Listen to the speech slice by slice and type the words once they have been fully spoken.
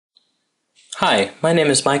Hi, my name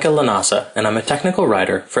is Micah Lanasa, and I'm a technical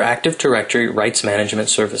writer for Active Directory Rights Management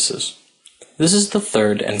Services. This is the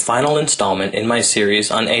third and final installment in my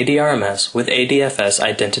series on ADRMS with ADFS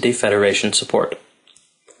Identity Federation support.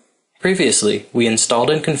 Previously, we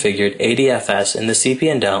installed and configured ADFS in the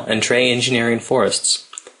CP&L and Tray engineering forests,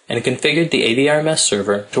 and configured the ADRMS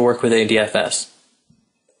server to work with ADFS.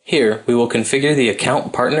 Here, we will configure the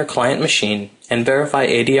account partner client machine and verify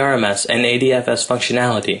ADRMS and ADFS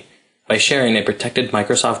functionality by sharing a protected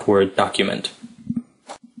Microsoft Word document.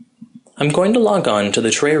 I'm going to log on to the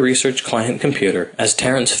Tray Research client computer as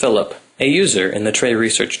Terrence Phillip, a user in the Tray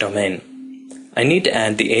Research domain. I need to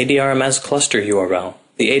add the ADRMS cluster URL,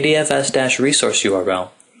 the ADFS-resource URL,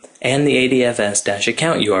 and the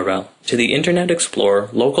ADFS-account URL to the Internet Explorer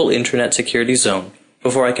local Internet security zone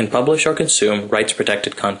before I can publish or consume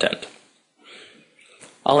rights-protected content.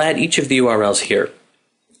 I'll add each of the URLs here.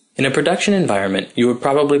 In a production environment, you would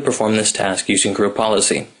probably perform this task using group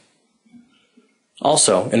policy.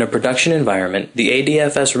 Also, in a production environment, the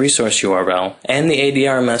ADFS resource URL and the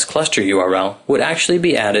ADRMS cluster URL would actually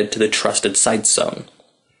be added to the Trusted Sites zone.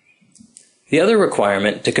 The other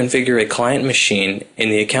requirement to configure a client machine in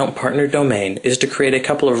the account partner domain is to create a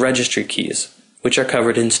couple of registry keys, which are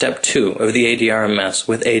covered in Step 2 of the ADRMS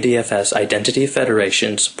with ADFS Identity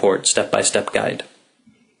Federation Support Step-by-Step Guide.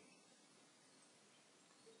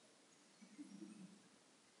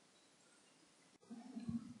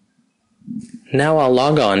 Now I'll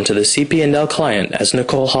log on to the CP&L client as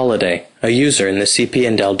Nicole Holliday, a user in the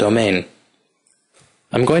CP&L domain.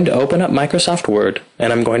 I'm going to open up Microsoft Word,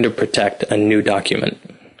 and I'm going to protect a new document.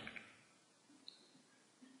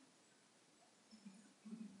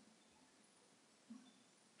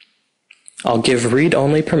 I'll give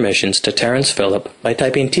read-only permissions to Terrence Phillip by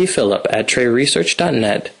typing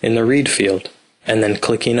tphillip@trayresearch.net in the read field, and then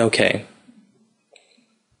clicking OK.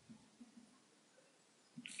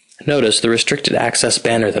 Notice the restricted access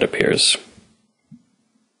banner that appears.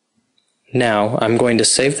 Now I'm going to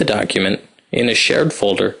save the document in a shared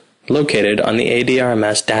folder located on the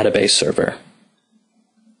ADRMS database server.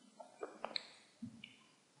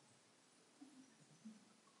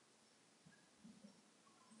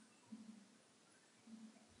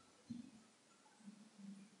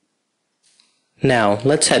 Now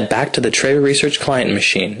let's head back to the Tray Research client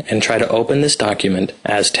machine and try to open this document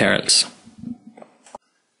as Terrence.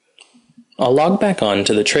 I'll log back on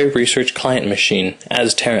to the Tray Research client machine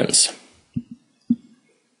as Terrence.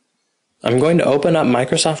 I'm going to open up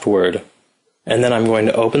Microsoft Word, and then I'm going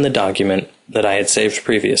to open the document that I had saved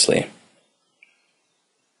previously.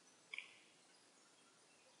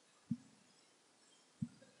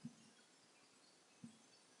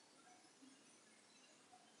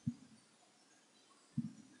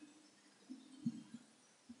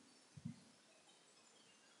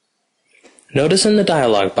 Notice in the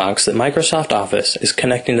dialog box that Microsoft Office is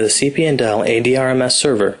connecting to the CP&L ADRMS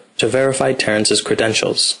server to verify Terrence's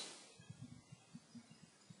credentials.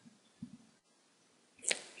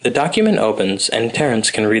 The document opens and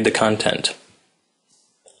Terrence can read the content.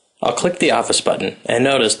 I'll click the Office button and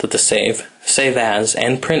notice that the Save, Save As,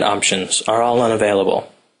 and Print options are all unavailable.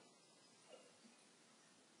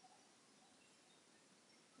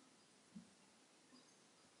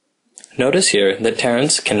 Notice here that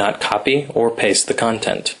Terrence cannot copy or paste the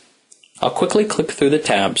content. I'll quickly click through the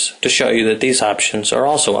tabs to show you that these options are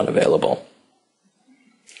also unavailable.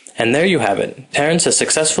 And there you have it. Terrence has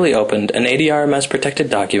successfully opened an ADRMS protected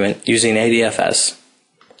document using ADFS.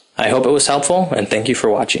 I hope it was helpful, and thank you for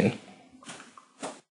watching.